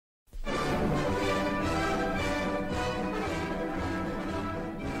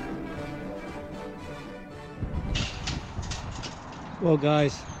Well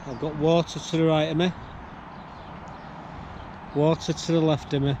guys, I've got water to the right of me, water to the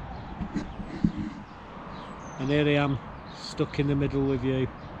left of me, and here I am stuck in the middle with you.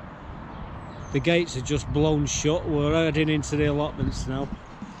 The gates are just blown shut. We're heading into the allotments now.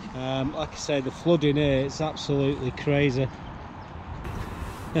 Like I say, the flooding here, it's absolutely crazy.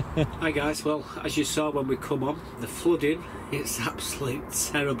 Hi guys, well as you saw when we come on, the flooding, it's absolutely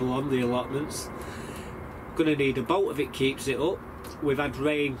terrible on the allotments. Gonna need a boat if it keeps it up. We've had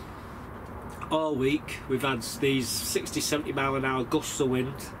rain all week, we've had these 60-70 mile an hour gusts of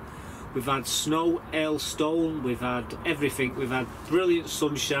wind, we've had snow, hailstone, we've had everything, we've had brilliant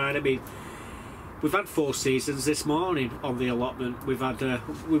sunshine. I mean, we've had 4 seasons this morning on the allotment. We've had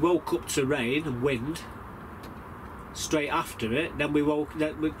we woke up to rain and wind straight after it, then we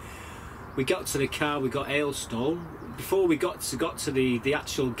got to the car, we got hailstone. Before we got to the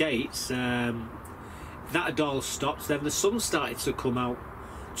actual gates, that had all stopped. Then the sun started to come out.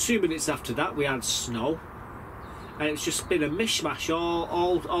 2 minutes after that we had snow, and it's just been a mishmash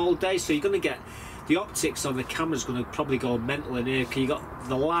all day. So you're going to get the optics on the camera's going to probably go mental in here, because you got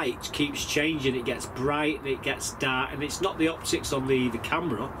the light keeps changing, it gets bright and it gets dark, and it's not the optics on the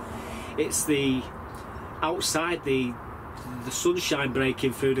camera, it's the outside, the sunshine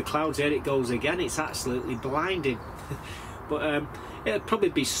breaking through the clouds. There it goes again, it's absolutely blinding. But it'll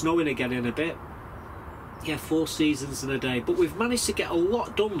probably be snowing again in a bit. Yeah, 4 seasons in a day. But we've managed to get a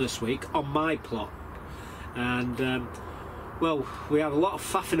lot done this week on my plot, and well, we had a lot of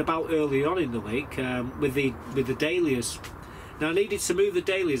faffing about early on in the week with the dahlias. Now I needed to move the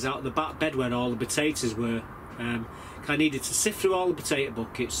dahlias out of the back bed where all the potatoes were. I needed to sift through all the potato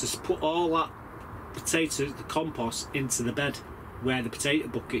buckets to put all that the compost into the bed where the potato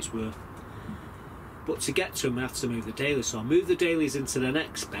buckets were. But to get to them I had to move the dahlias, so I moved the dahlias into the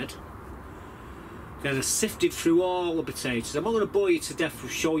next bed. Then I sifted through all the potatoes. I'm not going to bore you to death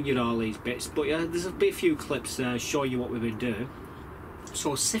with showing you all these bits, but yeah, there's a few clips showing you what we've been doing.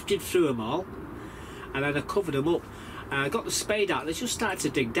 So I sifted through them all, and then I covered them up. I got the spade out, and I just started to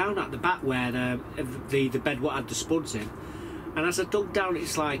dig down at the back where the bed what had the spuds in. And as I dug down,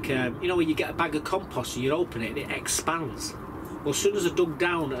 it's like, you know when you get a bag of compost and you open it and it expands? Well, as soon as I dug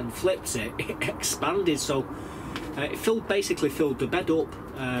down and flipped it, it expanded, so it basically filled the bed up.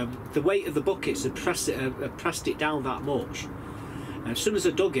 The weight of the buckets had pressed it down that much. As soon as I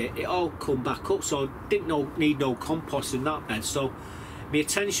dug it, it all come back up, so I didn't need no compost in that bed. So my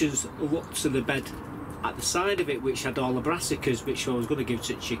attentions looked to the bed at the side of it, which had all the brassicas, which I was going to give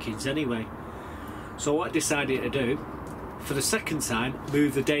to chickens anyway. So what I decided to do, for the second time,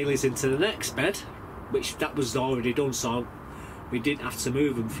 move the dahlias into the next bed, which that was already done, so we didn't have to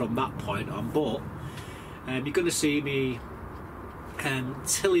move them from that point on. But you're going to see me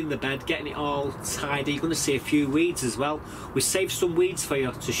tilling the bed, getting it all tidy. You're going to see a few weeds as well. We saved some weeds for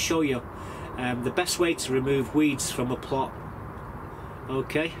you to show you the best way to remove weeds from a plot.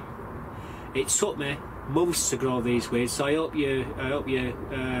 Okay, it took me months to grow these weeds, so I hope you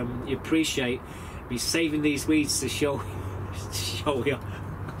appreciate me saving these weeds to show you.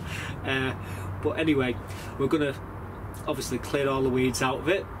 But anyway, we're going to obviously clear all the weeds out of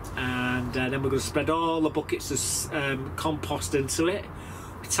it, and then we're going to spread all the buckets of compost into it.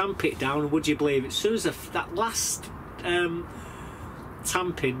 We tamp it down, and would you believe it, as soon as that last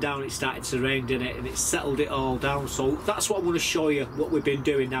tamping down, it started to rain, didn't it, and it settled it all down. So that's what I'm going to show you, what we've been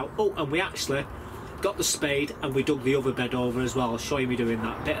doing now. Oh, and we actually got the spade and we dug the other bed over as well. I'll show you me doing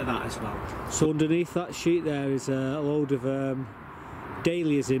that bit of that as well. So underneath that sheet there is a load of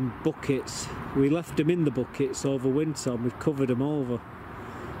dahlias in buckets. We left them in the buckets over winter and we've covered them over,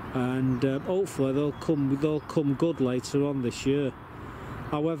 and hopefully they'll come good later on this year.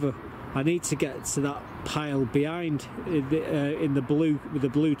 However, I need to get to that pile behind in the blue, with the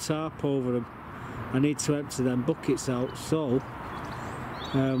blue tarp over them. I need to empty them buckets out, so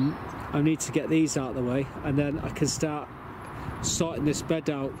I need to get these out of the way, and then I can start sorting this bed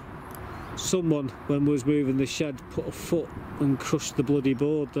out. Someone, when we was moving the shed, put a foot and crushed the bloody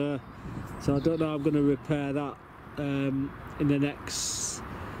board there, so I don't know how I'm going to repair that in the next...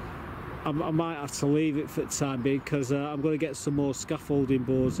 I might have to leave it for the time being, because I'm going to get some more scaffolding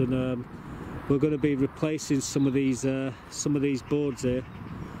boards, and we're going to be replacing some of these boards here.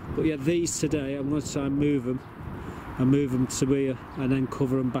 But yeah, these today I'm going to try and move them to here, and then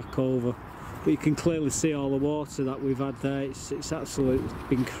cover them back over. But you can clearly see all the water that we've had there. It's absolutely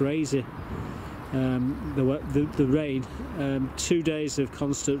been crazy. The rain, 2 days of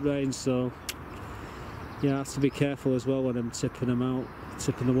constant rain, so yeah, I have to be careful as well when I'm tipping them out,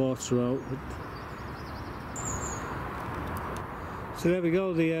 tipping the water out. So there we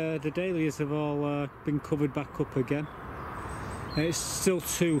go, the dahlias have all been covered back up again. It's still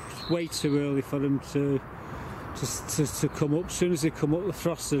way too early for them to come up. As soon as they come up, the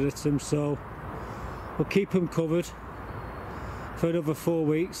frost will hit them, so we'll keep them covered for another 4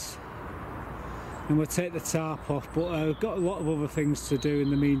 weeks and we'll take the tarp off. But I've got a lot of other things to do in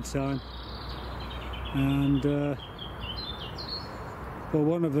the meantime, and well,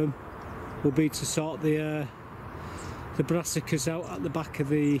 one of them will be to sort the brassicas out at the back of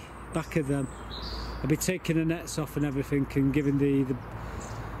them. I'll be taking the nets off and everything, and giving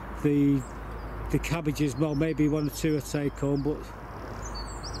the cabbages, well, maybe 1 or 2 I take home, but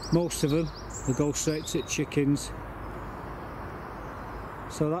most of them will go straight to chickens.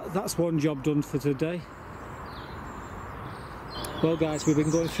 So that's one job done for today. Well guys, we've been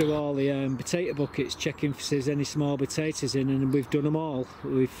going through all the potato buckets, checking if there's any small potatoes in, and we've done them all.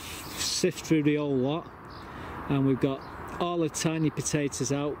 We've sifted through the whole lot and we've got all the tiny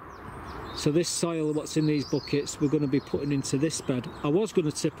potatoes out. So this soil, what's in these buckets, we're going to be putting into this bed. I was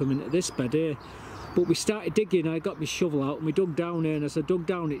going to tip them into this bed here, but we started digging. I got my shovel out and we dug down here, and as I dug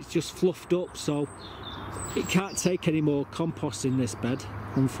down it's just fluffed up, so it can't take any more compost in this bed,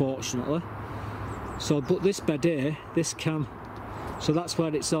 unfortunately. So, but this bed here, this can. So that's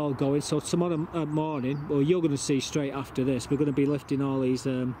where it's all going. So tomorrow morning, well, you're going to see straight after this, we're going to be lifting all these,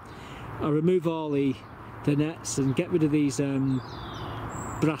 I remove all the nets and get rid of these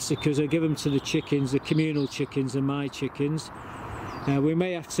brassicas. I give them to the chickens, the communal chickens and my chickens. We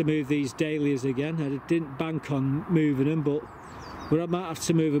may have to move these dahlias again. I didn't bank on moving them, but we might have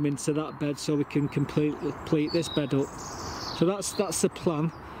to move them into that bed so we can complete this bed up. So that's the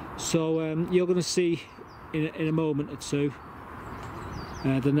plan. So you're going to see in a moment or two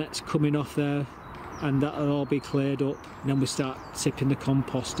the nets coming off there, and that'll all be cleared up, and then we start tipping the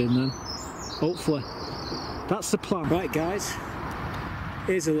compost in then, hopefully. That's the plan. Right guys,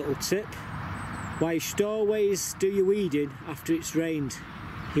 here's a little tip why you should always do your weeding after it's rained.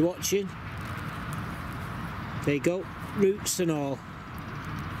 You watching? There you go, roots and all.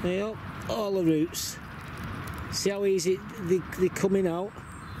 There you go, all the roots. See how easy they're coming out?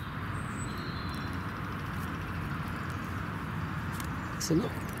 So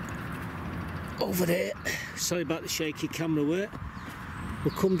look, over there, sorry about the shaky camera work.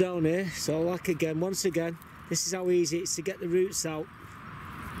 We'll come down here, so like again, once again, this is how easy it is to get the roots out.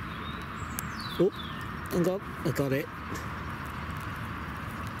 Oh, hang on, I got it.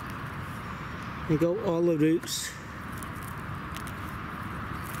 There you go, all the roots.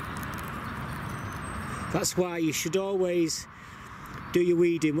 That's why you should always do your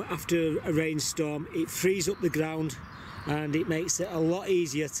weeding after a rainstorm. It frees up the ground and it makes it a lot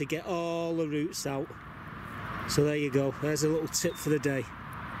easier to get all the roots out. So there you go, there's a little tip for the day.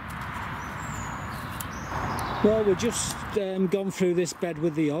 Well, we've just gone through this bed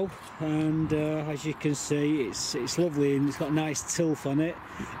with the hoe, and as you can see, it's lovely and it's got a nice tilth on it.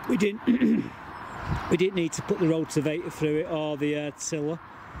 We didn't need to put the rotavator through it or the tiller.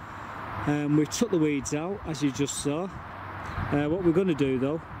 We've took the weeds out, as you just saw. What we're going to do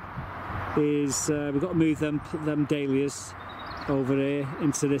though is we've got to move them dahlias over here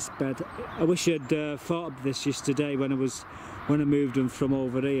into this bed. I wish I'd thought of this yesterday when I moved them from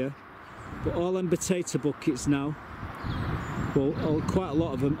over here. But all them potato buckets now, well, quite a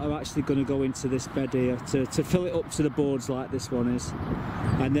lot of them are actually going to go into this bed here to fill it up to the boards like this one is.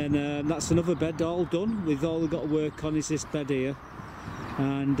 And then that's another bed all done. We've all we've got to work on is this bed here.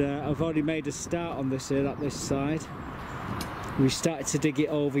 And I've already made a start on this here, at this side. We started to dig it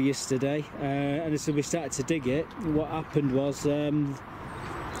over yesterday, and as we started to dig it, what happened was it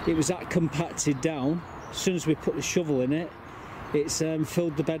was that compacted down. As soon as we put the shovel in it, it's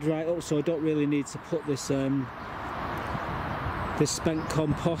filled the bed right up, so I don't really need to put this this spent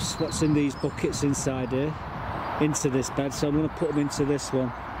compost, what's in these buckets inside here, into this bed. So I'm going to put them into this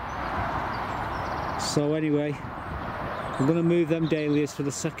one. So anyway, I'm going to move them dahlias for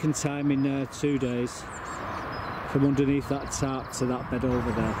the second time in 2 days from underneath that tarp to that bed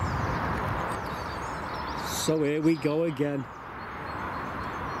over there. So here we go again.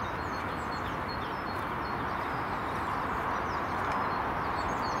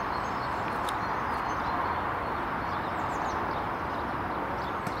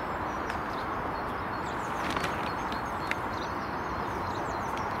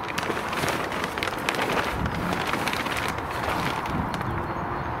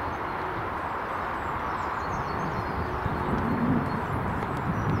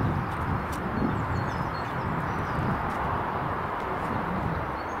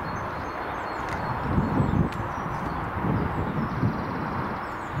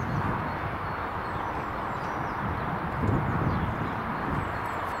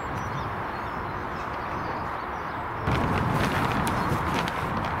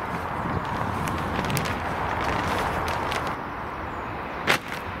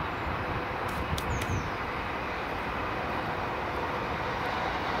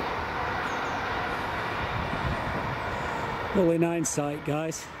 All in hindsight,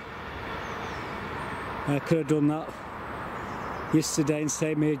 guys, I could have done that yesterday and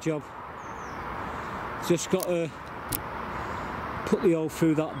saved me a job. Just got to put the hole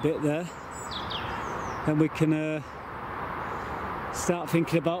through that bit there, and we can start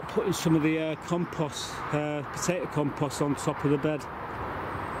thinking about putting some of the compost, potato compost on top of the bed.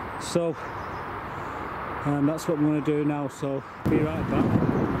 So that's what I'm going to do now, so be right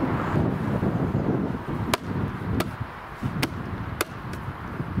back.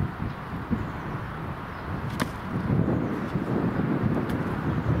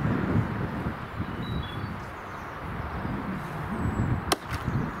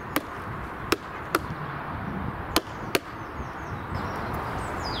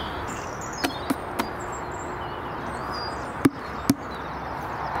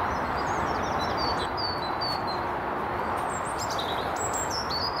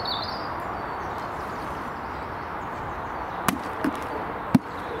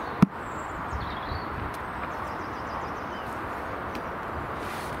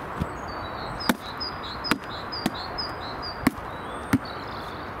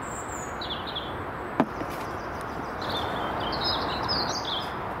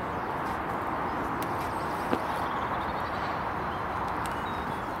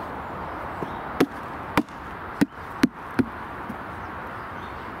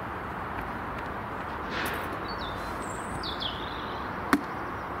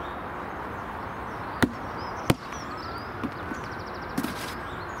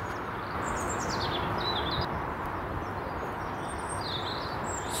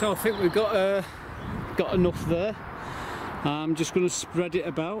 So I think we've got enough there. I'm just going to spread it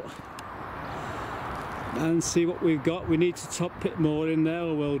about and see what we've got. We need to top it more in there,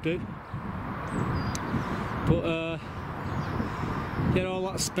 I will do. But get all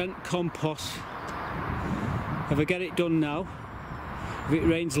that spent compost. If I get it done now, if it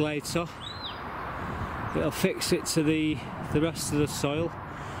rains later, it'll fix it to the rest of the soil.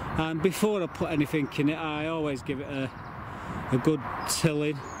 And before I put anything in it, I always give it a good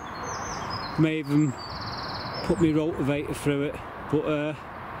tilling. May even put my rotavator through it, but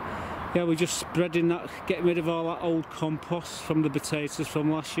yeah, we're just spreading that, getting rid of all that old compost from the potatoes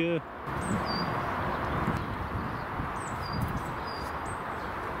from last year.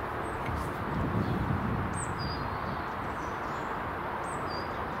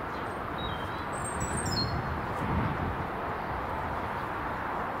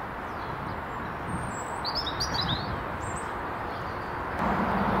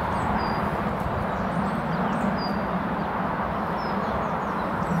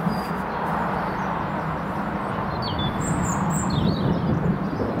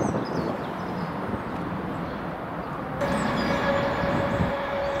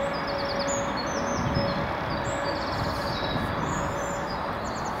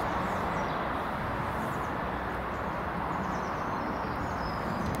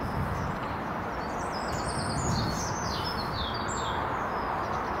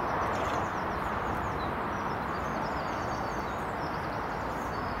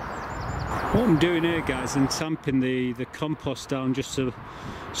 What I'm doing here, guys, I'm tamping the compost down just to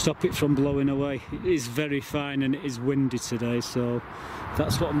stop it from blowing away. It is very fine and it is windy today, so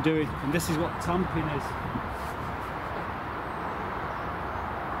that's what I'm doing. And this is what tamping is.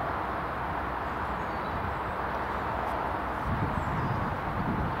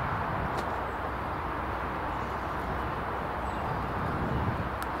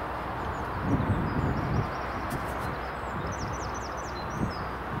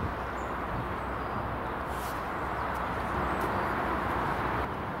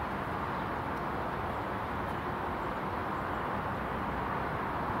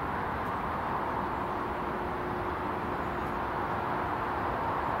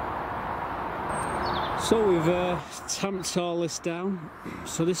 So we've tamped all this down,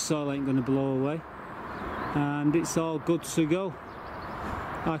 so this soil ain't going to blow away, and it's all good to go.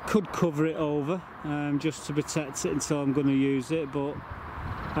 I could cover it over just to protect it until I'm going to use it, but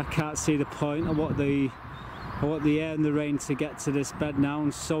I can't see the point. I want the air and the rain to get to this bed now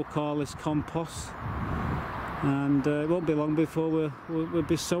and soak all this compost, and it won't be long before we'll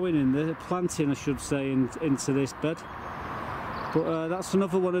be sowing in there, planting I should say, into this bed. But that's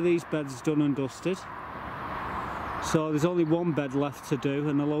another one of these beds done and dusted. So there's only one bed left to do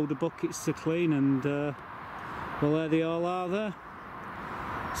and a load of buckets to clean, and well, there they all are there.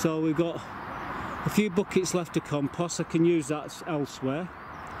 So we've got a few buckets left to compost. I can use that elsewhere.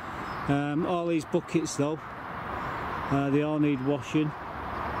 All these buckets though, they all need washing.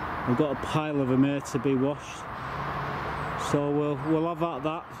 We've got a pile of them here to be washed. So we'll have at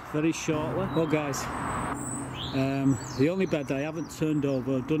that very shortly. Well guys, The only bed I haven't turned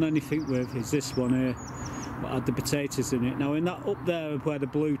over or done anything with is this one here, that had the potatoes in it. Now in that up there where the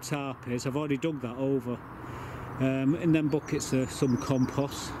blue tarp is, I've already dug that over. In them buckets are some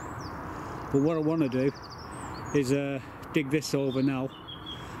compost. But what I want to do is dig this over now.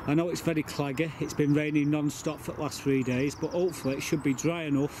 I know it's very claggy, it's been raining non-stop for the last 3 days, but hopefully it should be dry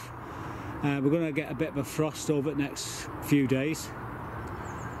enough. We're going to get a bit of a frost over the next few days.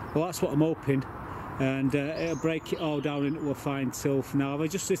 Well, that's what I'm hoping, and it'll break it all down into a fine tilth. Now if I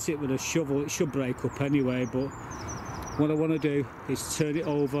just hit it with a shovel, it should break up anyway, but what I want to do is turn it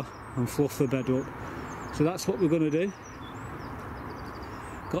over and fluff the bed up. So that's what we're going to do.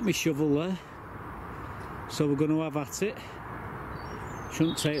 Got my shovel there, so we're going to have at it.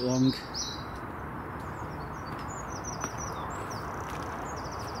 Shouldn't take long.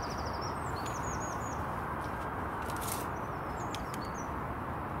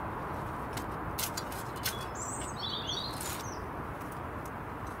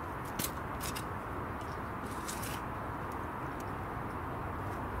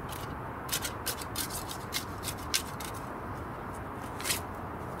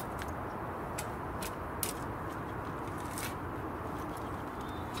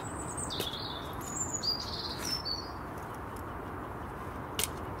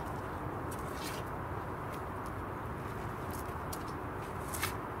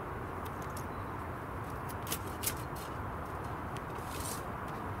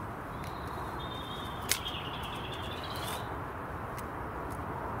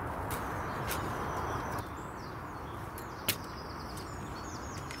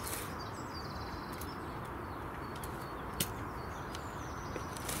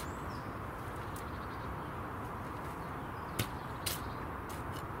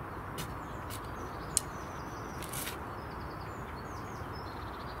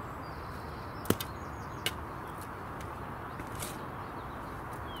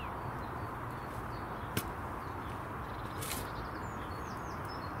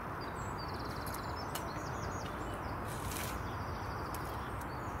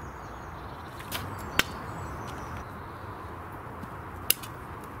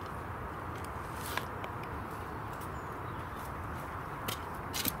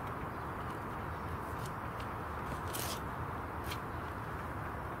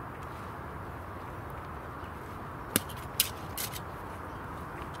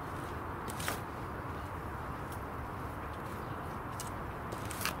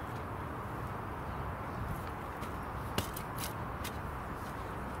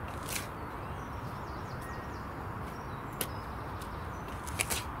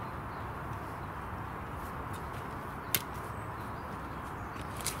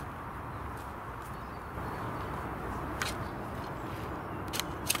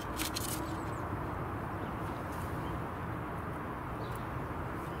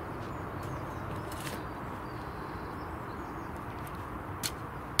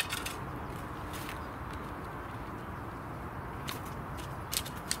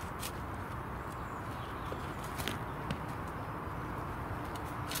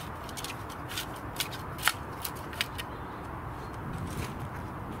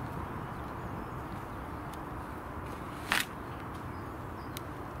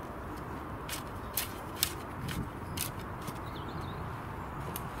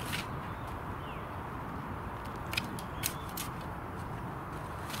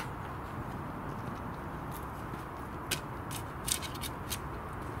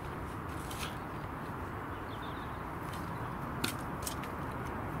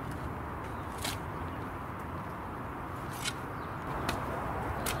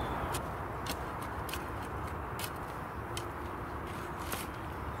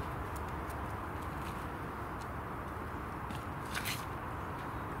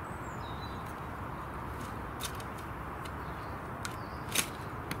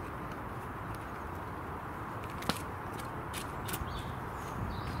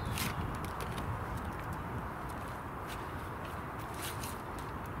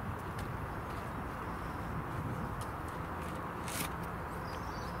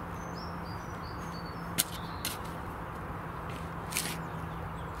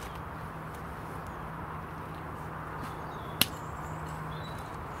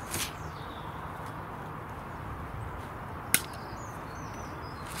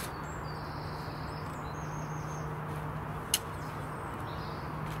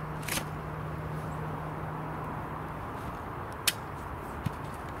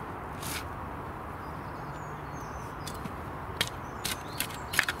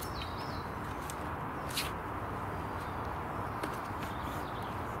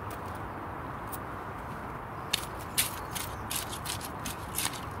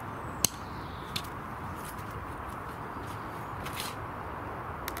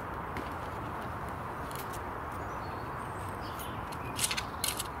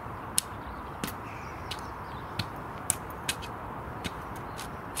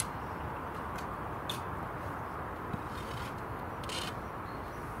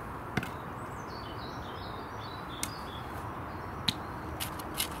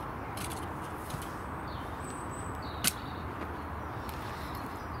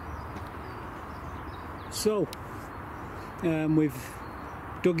 So we've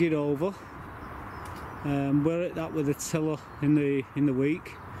dug it over. We're at that with a tiller in the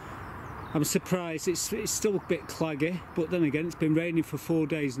week. I'm surprised it's still a bit claggy, but then again it's been raining for 4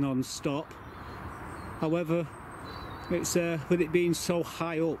 days non-stop. However, it's with it being so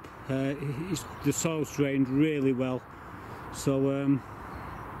high up, the soil's drained really well. So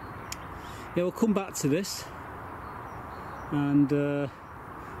yeah, we'll come back to this and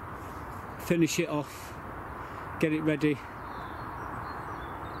finish it off, get it ready.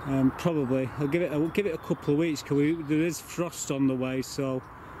 Probably I'll give it a couple of weeks because there is frost on the way, so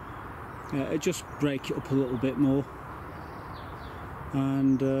just break it up a little bit more.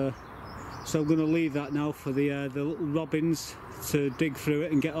 And so I'm going to leave that now for the little robins to dig through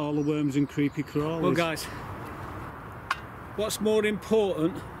it and get all the worms and creepy crawlers. Well guys, what's more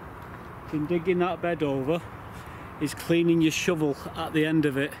important than digging that bed over is cleaning your shovel at the end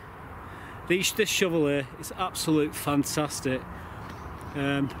of it. This shovel here is absolute fantastic.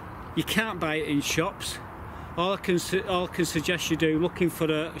 You can't buy it in shops. All I can suggest you do, looking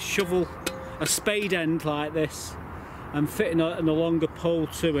for a shovel, a spade end like this, and fitting a longer pole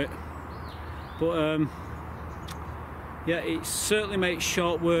to it. But yeah, it certainly makes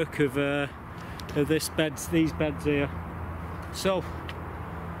short work of these beds here. So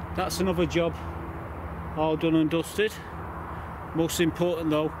that's another job all done and dusted. Most important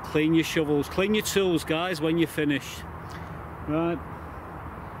though, clean your shovels, clean your tools guys when you're finished. Right,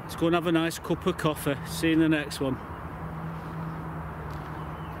 let's go and have a nice cup of coffee. See you in the next one.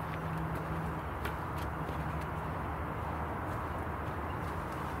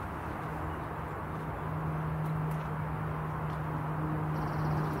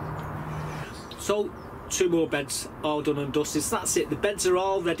 So 2 more beds all done and dusted. So that's it, the beds are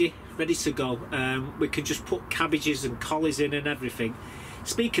all ready to go. We can just put cabbages and collies in and everything.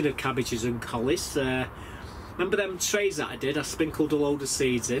 Speaking of cabbages and collies, remember them trays that I did? I sprinkled a load of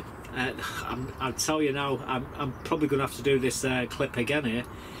seeds in. I'll tell you now, I'm probably going to have to do this clip again here,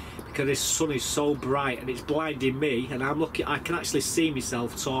 because this sun is so bright and it's blinding me, and I can actually see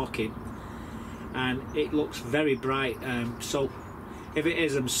myself talking, and it looks very bright. So if it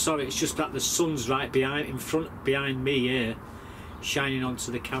is, I'm sorry, it's just that the sun's right behind me here, shining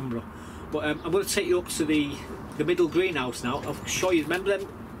onto the camera. But I'm going to take you up to the middle greenhouse now. I'll show you, remember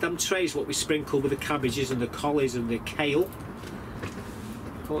them trays what we sprinkled with the cabbages and the collies and the kale?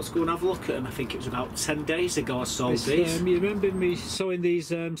 So let's go and have a look at them. I think it was about 10 days ago I sowed these. You remember me sowing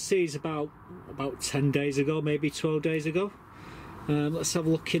these seeds about 10 days ago, maybe 12 days ago. Let's have a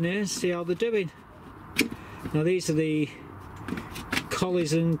look in here and see how they're doing. Now these are the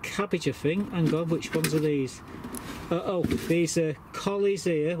collies and cabbage, I think. Hang on, which ones are these? Oh, these are collies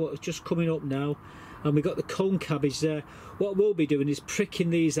here, what's just coming up now, and we've got the cone cabbage there. What we'll be doing is pricking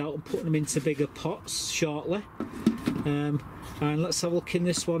these out and putting them into bigger pots shortly. And let's have a look in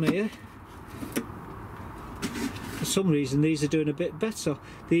this one here. For some reason these are doing a bit better.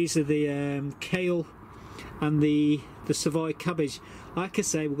 These are the kale and the Savoy cabbage. Like I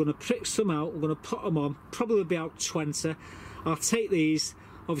say, we're going to prick some out, we're going to put them on, probably about 20. I'll take these,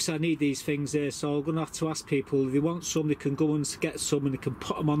 obviously I need these things here, so I'm going to have to ask people if they want some, they can go and get some and they can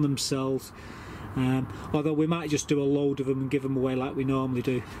put them on themselves. Although we might just do a load of them and give them away like we normally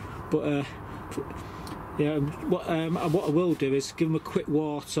do. But yeah, what I will do is give them a quick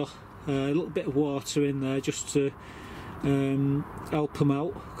water, a little bit of water in there just to help them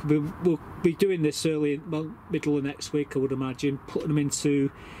out. We'll be doing this early, well, middle of next week I would imagine, putting them into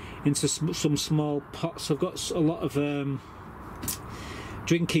some small pots. I've got a lot of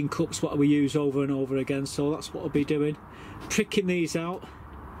drinking cups what we use over and over again, so that's what I'll be doing, pricking these out.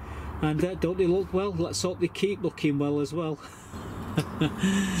 And don't they look well? Let's hope they keep looking well as well.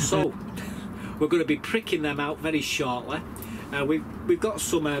 So we're going to be pricking them out very shortly. We've got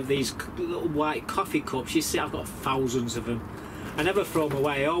some of these little white coffee cups. You see, I've got thousands of them. I never throw them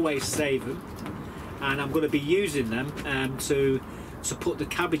away, I always save them, and I'm going to be using them to put the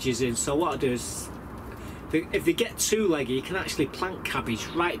cabbages in. So what I do is, if they get too leggy, you can actually plant cabbage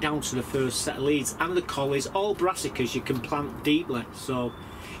right down to the first set of leaves, and the collies, all brassicas you can plant deeply. So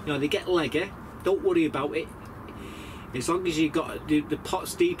you know, they get leggy, don't worry about it. As long as you've got the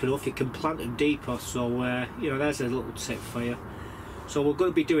pot's deep enough, you can plant them deeper. So you know, there's a little tip for you. So we're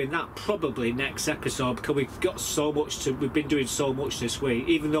going to be doing that probably next episode, because we've been doing so much this week.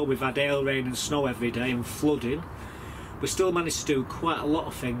 Even though we've had hail, rain and snow every day and flooding, we still managed to do quite a lot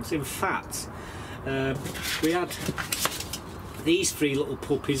of things. In fact, we had these 3 little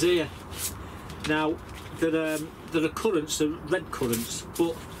puppies here. Now they're currants, they're red currants,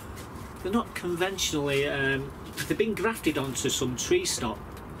 but they're not conventionally, they've been grafted onto some tree stock.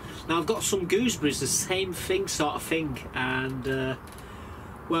 Now I've got some gooseberries, the same thing, sort of thing, and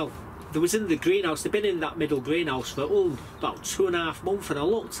well, they was in the greenhouse. They've been in that middle greenhouse for about 2.5 months, and I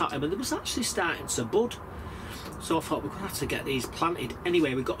looked at them and they was actually starting to bud. So I thought we're going to have to get these planted.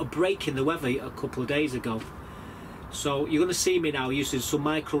 Anyway, we got a break in the weather a couple of days ago. So you're going to see me now using some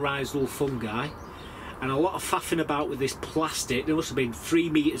mycorrhizal fungi and a lot of faffing about with this plastic. There must have been 3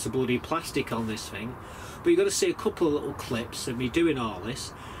 meters of bloody plastic on this thing. But you're going to see a couple of little clips of me doing all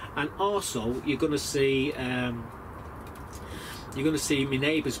this. And also you're going to see my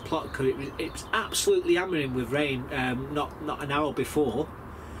neighbour's plot, because it's absolutely hammering with rain not an hour before.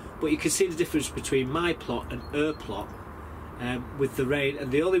 But you can see the difference between my plot and her plot with the rain.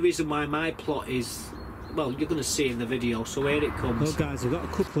 And the only reason why my plot is, well, you're going to see in the video, so here it comes. Well guys, I've got a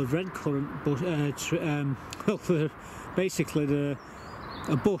couple of red currant, basically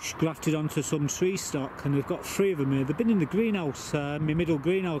a bush grafted onto some tree stock, and they've got 3 of them here. They've been in the greenhouse, my middle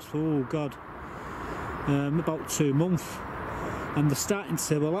greenhouse, for, oh god, about 2 months. And they're starting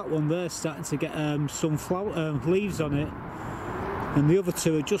to, well, that one there's starting to get some leaves on it. And the other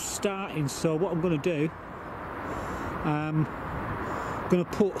 2 are just starting. So what I'm going to do, I'm going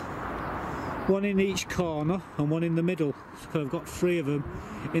to put 1 in each corner and 1 in the middle. So I've got 3 of them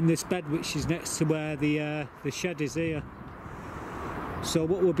in this bed, which is next to where the shed is here. So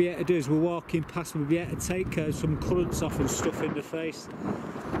what we'll be able to do is, we're walking past, we'll be able to take some currants off and stuff in the face.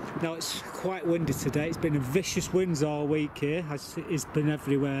 Now it's quite windy today. It's been a vicious winds all week here, as it's been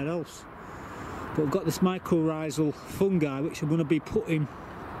everywhere else. But I've got this mycorrhizal fungi which I'm going to be putting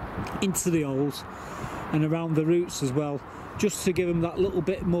into the holes and around the roots as well, just to give them that little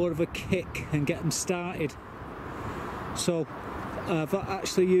bit more of a kick and get them started. So I've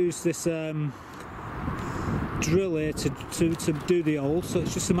actually used this drill here to do the holes, so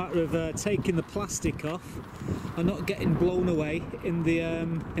it's just a matter of taking the plastic off and not getting blown away in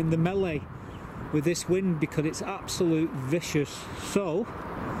the melee with this wind, because it's absolute vicious. So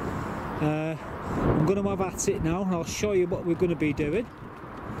I'm going to have at it now, and I'll show you what we're going to be doing.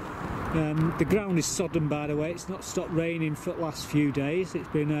 The ground is sodden, by the way. It's not stopped raining for the last few days. It's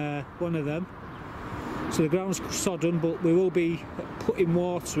been one of them. So the ground's sodden, but we will be putting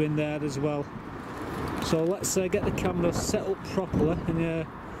water in there as well. So let's get the camera set up properly and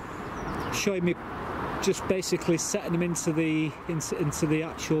show me just basically setting them into the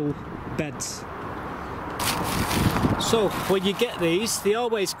actual beds. So when you get these, they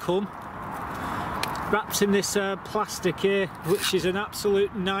always come wrapped in this plastic here, which is an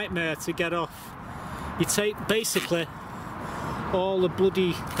absolute nightmare to get off. You take basically all the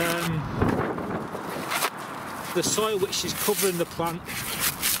bloody the soil which is covering the plant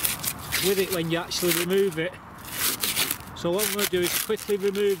with it when you actually remove it. So what I'm going to do is quickly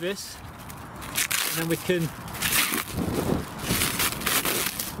remove this, and then we can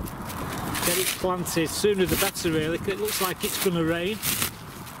get it planted. Sooner the better really, because it looks like it's going to rain.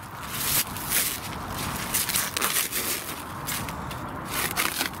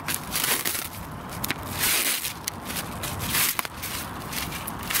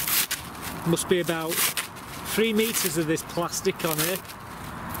 Must be about 3 meters of this plastic on here.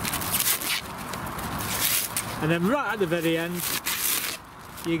 And then right at the very end,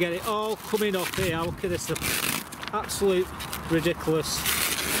 you get it all coming up here. Look at this, absolute ridiculous.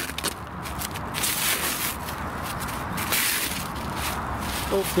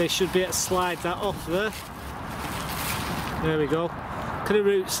 Hopefully I should be able to slide that off there. There we go. Look at the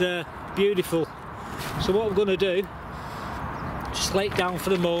roots there, beautiful. So what I'm going to do, just lay it down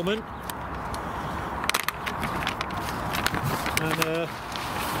for the moment. And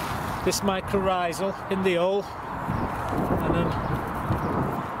this mycorrhizal in the hole, and then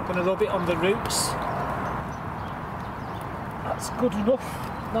I'm going to rub it on the roots. That's good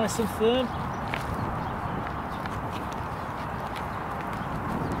enough, nice and firm.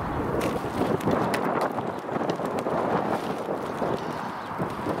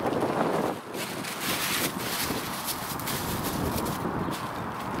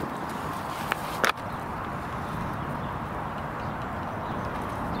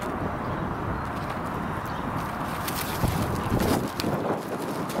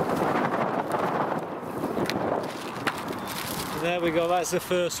 There we go, that's the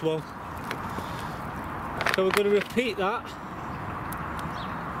first one. So we're going to repeat that.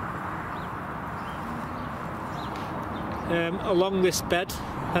 Along this bed,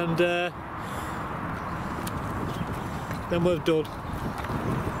 and then we're done.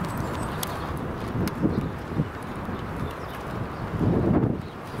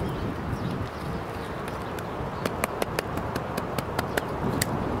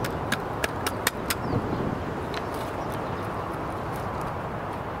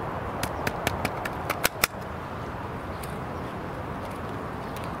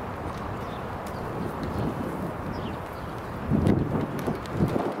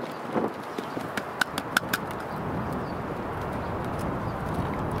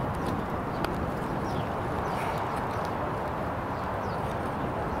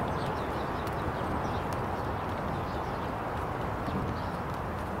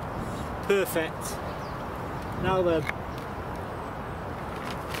 perfect. Now then,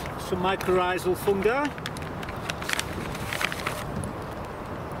 some mycorrhizal fungi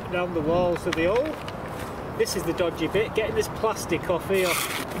around the walls of the hole. This is the dodgy bit, getting this plastic off here.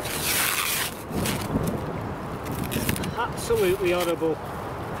 Absolutely horrible.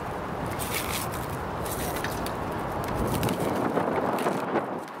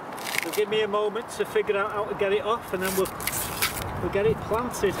 So give me a moment to figure out how to get it off, and then we'll get it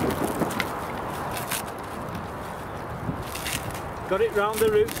planted. Got it round the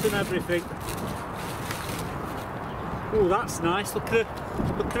roots and everything. Oh, that's nice. Look at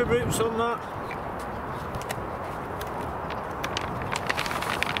the roots on that.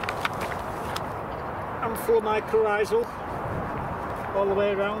 Handful of mycorrhizal all the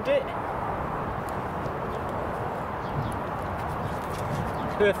way around it.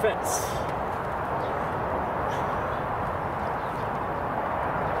 Perfect.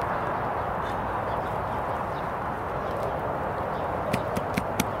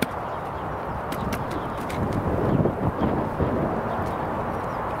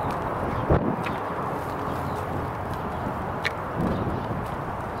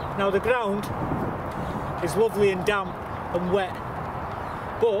 Now the ground is lovely and damp and wet,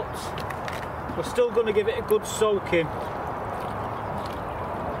 but we're still going to give it a good soaking.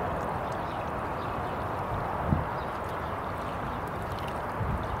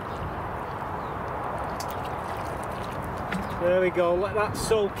 There we go, let that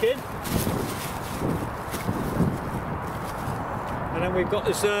soak in. And then we've got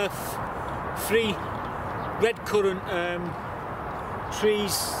this 3 red currant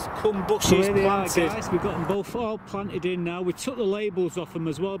trees come bushes planted. Guys, we've got them both all planted in now. We took the labels off them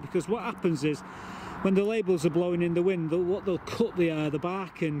as well, because what happens is when the labels are blowing in the wind, they'll cut the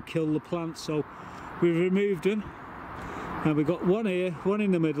bark and kill the plant. So we've removed them, and we've got one here, one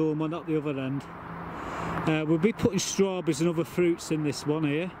in the middle and one at the other end. We'll be putting strawberries and other fruits in this one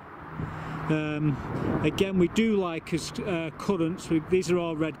here. Again, we do like as currants. These are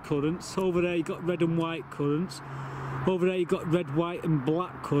all red currants. Over there you've got red and white currants. Over there you've got red, white and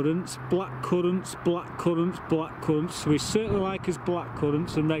black currants. Black currants, black currants, black currants. So we certainly like as black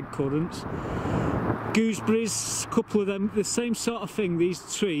currants and red currants. Gooseberries, a couple of them, the same sort of thing,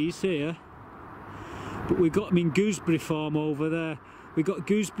 these trees here. But we've got them in gooseberry form over there. We've got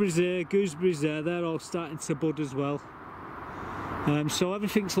gooseberries here, gooseberries there, they're all starting to bud as well. So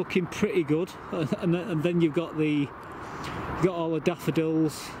everything's looking pretty good. And then you've got all the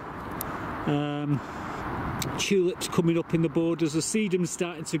daffodils, tulips coming up in the borders. The sedum's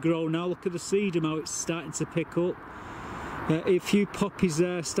starting to grow now. Look at the sedum, how it's starting to pick up. A few poppies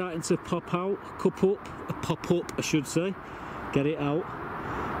there starting to pop out, pop up I should say, get it out.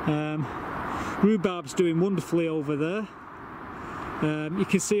 Rhubarb's doing wonderfully over there. You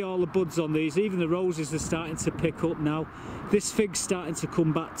can see all the buds on these, even the roses are starting to pick up now. This fig's starting to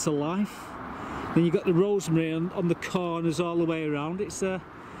come back to life. Then you've got the rosemary on the corners all the way around. It's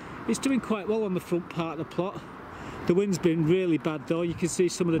doing quite well on the front part of the plot. The wind's been really bad though. You can see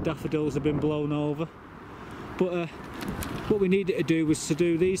some of the daffodils have been blown over. But what we needed to do was to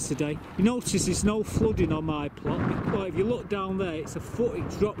do these today. You notice there's no flooding on my plot. Well, if you look down there, it's a foot, it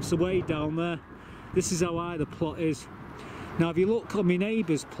drops away down there. This is how high the plot is. Now if you look on my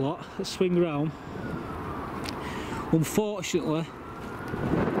neighbour's plot, let's swing around. Unfortunately,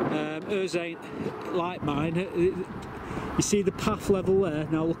 hers ain't like mine. You see the path level there?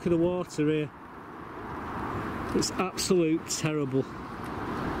 Now look at the water here. It's absolute terrible.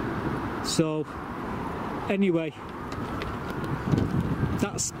 So anyway,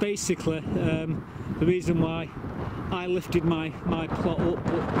 that's basically the reason why I lifted my plot up.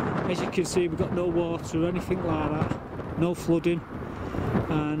 But as you can see, we've got no water or anything like that, no flooding.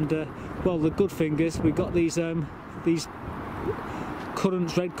 And well, the good thing is we've got these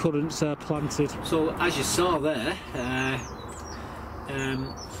currants, red currants planted. So as you saw there,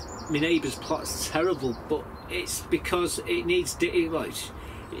 my neighbour's plot's terrible, but it's because it needs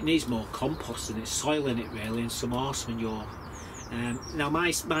it needs more compost and it's soiling it really, and some horse manure. Now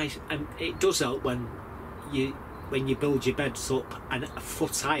it does help when you build your beds up and a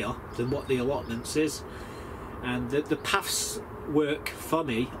foot higher than what the allotments is, and the paths work for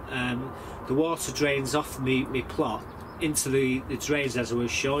me. The water drains off me plot into the drains as I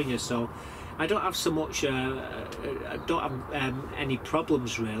was showing you, so I don't have so much I don't have any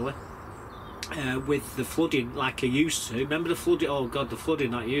problems really with the flooding like I used to. Remember the flooding? Oh god, the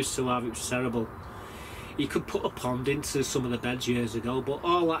flooding that I used to have, it was terrible. You could put a pond into some of the beds years ago, but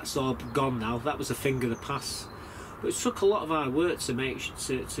all that's all gone now. That was a thing of the past. But it took a lot of hard work to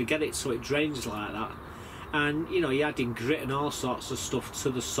get it so it drains like that. and you know, you're adding grit and all sorts of stuff to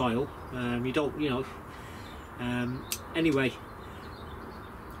the soil. You don't, you know. Anyway,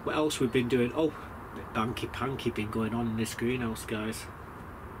 what else we've been doing? Oh, a bit banky panky been going on in this greenhouse, guys.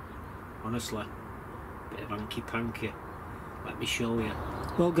 Honestly, bit of hanky panky. Let me show you.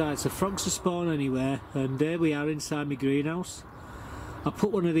 Well guys, the frogs are spawning anywhere, and there we are inside my greenhouse. I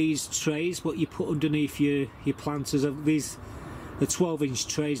put one of these trays, what you put underneath your planters. These are 12-inch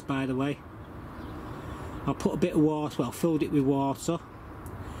trays, by the way. I put a bit of water, well, filled it with water,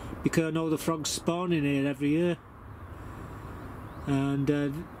 because I know the frogs spawn in here every year. And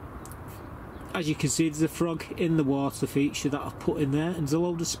as you can see, there's a frog in the water feature that I've put in there, and there's a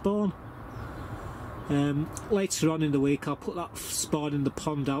load of spawn. Later on in the week I'll put that spawn in the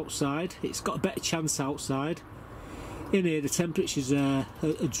pond outside. It's got a better chance outside. In here the temperatures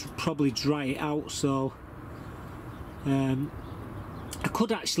probably dry it out, so I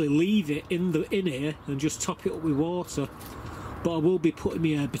could actually leave it in here and just top it up with water, but I will be putting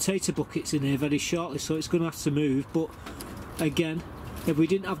my potato buckets in here very shortly, so it's going to have to move. But again, if we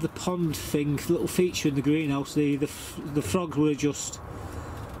didn't have the pond thing, little feature in the greenhouse, the frogs would have just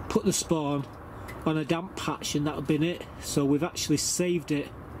put the spawn on a damp patch and that would have been it. So we've actually saved it,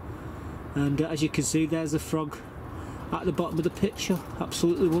 and as you can see, there's a frog at the bottom of the picture.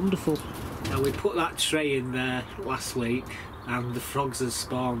 Absolutely wonderful. Now, we put that tray in there last week and the frogs have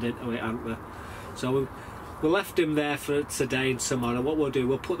spawned into it, haven't they? So we left him there for today and tomorrow. What we'll do,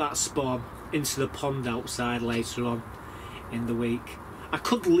 we'll put that spawn into the pond outside later on in the week. I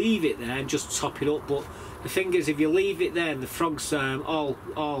could leave it there and just top it up, but the thing is, if you leave it there and the frogs all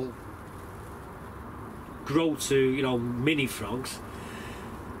grow to, you know, mini frogs,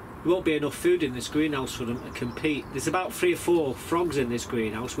 there won't be enough food in this greenhouse for them to compete. There's about 3 or 4 frogs in this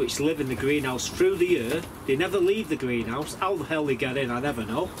greenhouse which live in the greenhouse through the year. They never leave the greenhouse. How the hell they get in, I never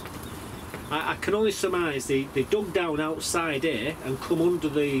know. I can only surmise they dug down outside here and come under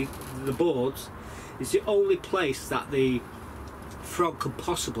the boards. It's the only place that the frog could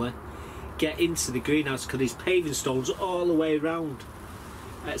possibly get into the greenhouse, because there's paving stones all the way around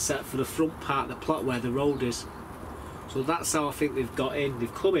except for the front part of the plot where the road is. So that's how I think they've got in.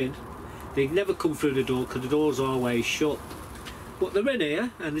 They've come in, they've never come through the door because the door's always shut, but they're in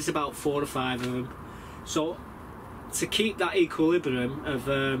here and there's about 4 or 5 of them. So to keep that equilibrium of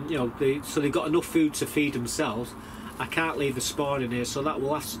you know, so they've got enough food to feed themselves, I can't leave the spawn in here, so that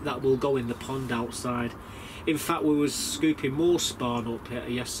will go in the pond outside. In fact, we was scooping more spawn up here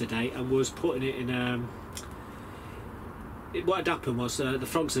yesterday and was putting it in what had happened was the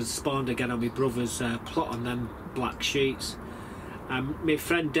frogs had spawned again on my brother's plot on them black sheets. My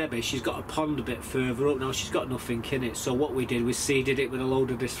friend Debbie, she's got a pond a bit further up now. She's got nothing in it, so what we did was seeded it with a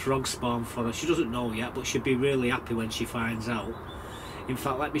load of this frog spawn for her. She doesn't know yet, but she'll be really happy when she finds out. In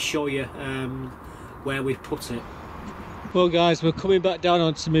fact, let me show you where we've put it. Well guys, we're coming back down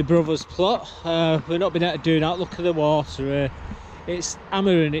onto my brother's plot. We've not been able to do that. Look at the water here. It's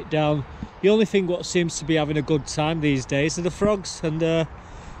hammering it down. The only thing what seems to be having a good time these days are the frogs, and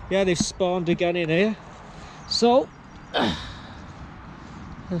yeah, they've spawned again in here. So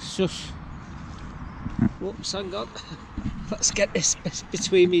let's just, whoops, hang on, let's get this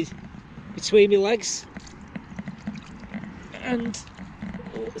between me legs, and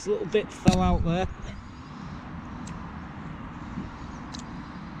oh, there's a little bit fell out there.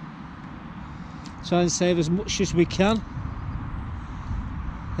 Try and save as much as we can.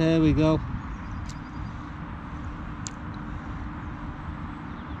 There we go.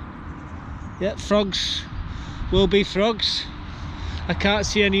 Yeah, frogs will be frogs. I can't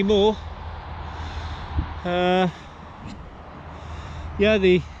see any more. Yeah,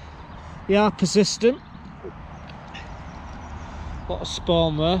 they are persistent. Lot of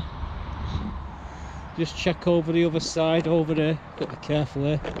spawn there. Just check over the other side over there. Got to be careful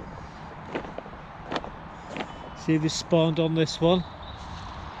here. See, they spawned on this one.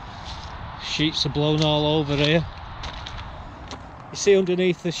 Sheets are blown all over here. You see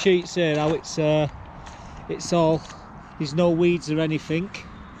underneath the sheets here how it's all, there's no weeds or anything.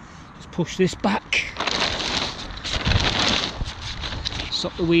 Just push this back,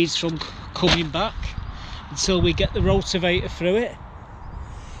 stop the weeds from coming back until we get the rotavator through it.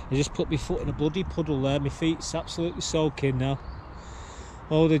 I just put my foot in a bloody puddle there. My feet's absolutely soaking now.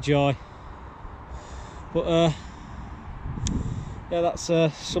 Oh, the joy. But yeah, that's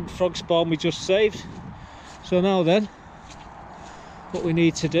some frog spawn we just saved. So now then, what we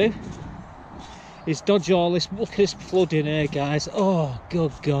need to do is dodge all this. Look at this flood in here, guys. Oh,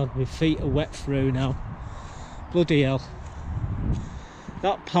 good God, my feet are wet through now. Bloody hell.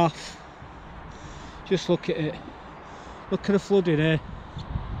 That path, just look at it. Look at the flood in here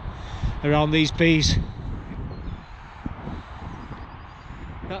around these bees.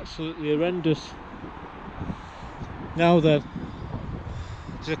 Absolutely horrendous. Now then,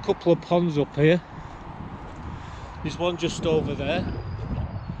 there's a couple of ponds up here. There's one just over there.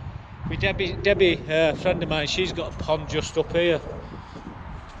 With Debbie, a friend of mine, she's got a pond just up here.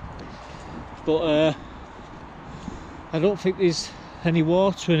 But I don't think there's any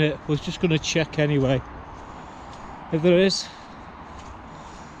water in it. We're just going to check anyway. If there is,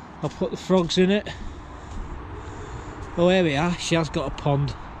 I'll put the frogs in it. Oh, here we are. She has got a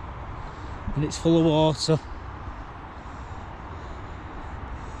pond. And it's full of water.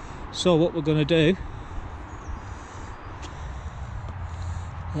 So what we're going to do,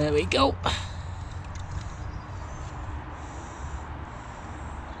 there we go.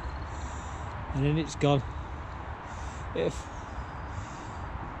 And then it's gone. It'll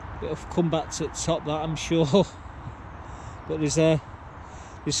come back to the top, that I'm sure. But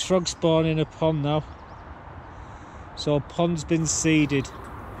there's frog spawn in a pond now. So a pond's been seeded.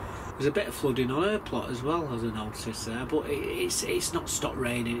 There's a bit of flooding on her plot as well, as I noticed there, but it's not stopped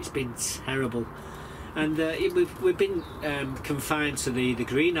raining. It's been terrible, and we've been confined to the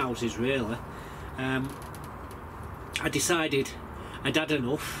greenhouses really. I decided I'd had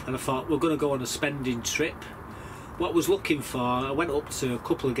enough, and I thought we're going to go on a spending trip. What I was looking for, I went up to a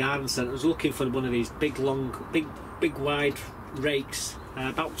couple of garden centres looking for one of these big wide rakes,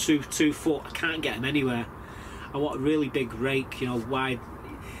 about two foot. I can't get them anywhere. I want a really big rake, you know, wide.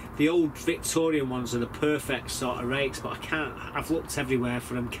 The old Victorian ones are the perfect sort of rakes, but I can't. I've looked everywhere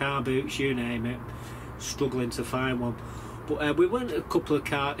for them, car boots, you name it, struggling to find one. But we went to a couple of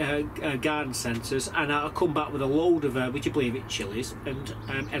garden centres, and I come back with a load of, would you believe it, chilies and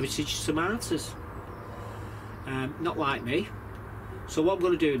heritage tomatoes. Not like me. So what I'm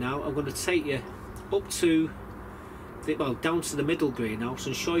going to do now, I'm going to take you up to, down to the middle greenhouse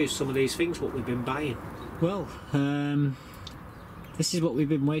and show you some of these things what we've been buying. Well, this is what we've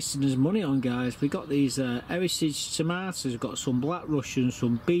been wasting his money on, guys. We got these heritage tomatoes. We've got some Black Russians,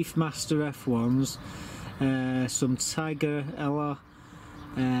 some Beefmaster F1s, some Tiger Ella,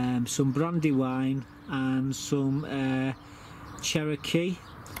 some Brandywine, and some Cherokee.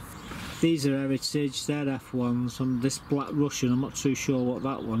 These are heritage, they're F1s. This Black Russian, I'm not too sure what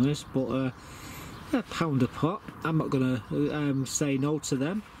that one is, but a pound a pot. I'm not going to say no to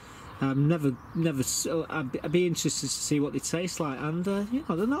them. Never. I'd be interested to see what they taste like, and you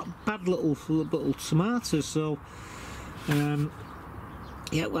know, they're not bad little tomatoes. So,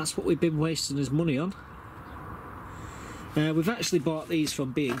 yeah, that's what we've been wasting his money on. We've actually bought these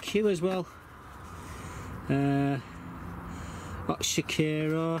from B&Q as well. Hot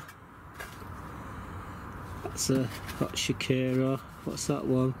Shakira. That's a Hot Shakira. What's that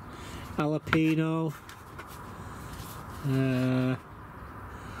one? Jalapeno.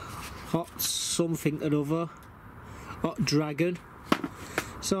 Hot something or other. Hot Dragon.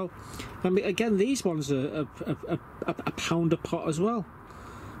 So, I mean, again, these ones are a pound a pot as well.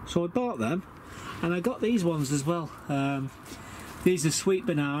 So I bought them, and I got these ones as well. These are Sweet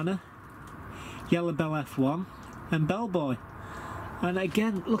Banana, Yellow Bell F1, and Bellboy. And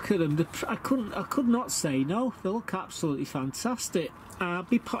again, look at them. I could not say no. They look absolutely fantastic. I'll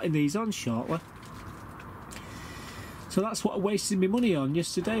be putting these on shortly. So that's what I wasted my money on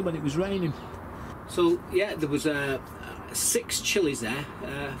yesterday when it was raining. So yeah, there was 6 chilies there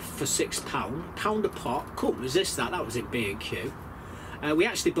for £6, pound a pot. Couldn't resist that. That was in B&Q. We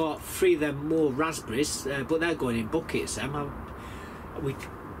actually bought 3 of them more raspberries, but they're going in buckets.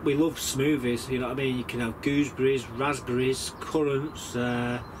 We love smoothies, you know what I mean. You can have gooseberries, raspberries, currants,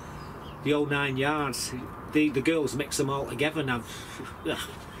 the whole 9 yards. The girls mix them all together now.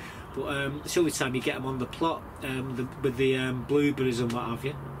 But it's the only time you get them on the plot with the blueberries and what have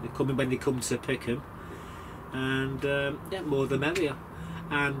you. They come in when they come to pick them, and yeah, more the merrier.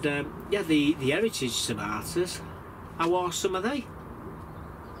 And yeah, the heritage tomatoes, how awesome are they?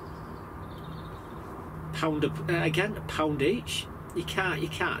 Again, a pound each. You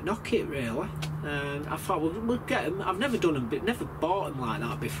can't knock it really. And I thought we'll get them. I've never done them, but never bought them like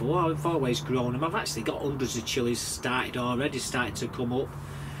that before. I've always grown them. I've actually got hundreds of chilies started to come up.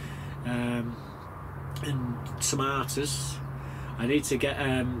 And tomatoes. I need to get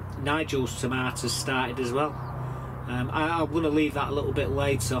Nigel's tomatoes started as well. I'm going to leave that a little bit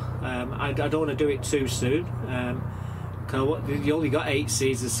later. I don't want to do it too soon. You only got 8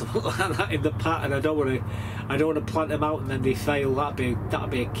 seeds or something like that in the pot, and I don't want to plant them out and then they fail. That'd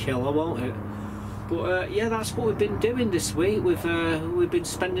be a killer, won't it? But yeah, that's what we've been doing this week. We've been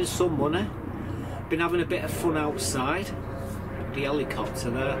spending some money, been having a bit of fun outside. The helicopter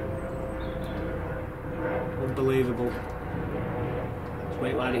there, unbelievable. Let's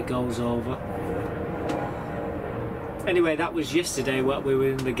wait while it goes over. Anyway, that was yesterday what we were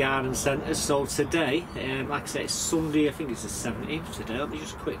in the garden centre. So today, like I said, it's Sunday, I think it's the 17th today. Let me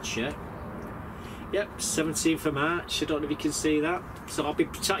just quick check. Yep, 17th of March. I don't know if you can see that. So I'll be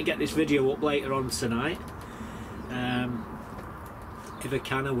trying to get this video up later on tonight. If I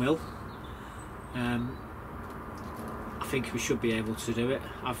can, I will. I think we should be able to do it.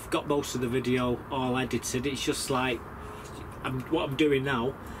 I've got most of the video all edited. It's just like what I'm doing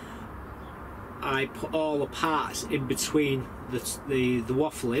now. I put all the parts in between the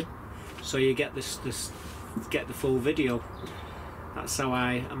waffling, so you get get the full video. That's how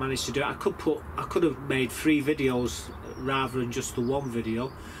I managed to do it. I could have made 3 videos rather than just the 1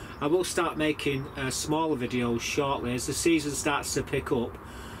 video. I will start making smaller videos shortly as the season starts to pick up.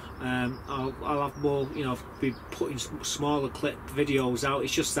 I'll have more, you know, be putting smaller clip videos out.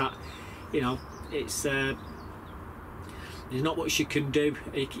 It's just that, you know, it's there's not much you can do.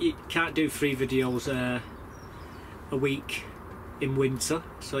 You can't do 3 videos a week in winter,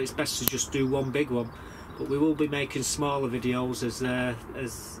 so it's best to just do 1 big one. But we will be making smaller videos as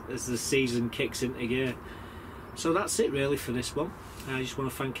the season kicks into gear. So that's it really for this one. I just want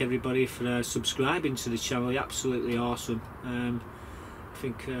to thank everybody for subscribing to the channel. You're absolutely awesome. I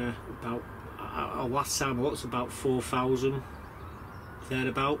think about last time I looked, about 4,000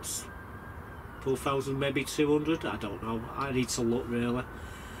 thereabouts. 4,000, maybe 200, I don't know, I need to look really.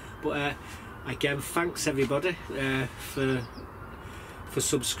 But again, thanks everybody for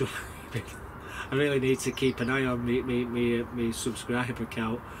subscribing. I really need to keep an eye on me subscriber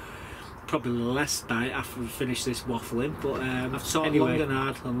count. Probably less by it after we finish this waffling, but I've talked anyway, long and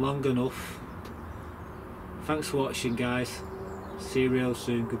hard and long enough. Thanks for watching, guys. See you real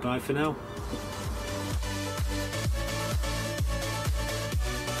soon. Goodbye for now.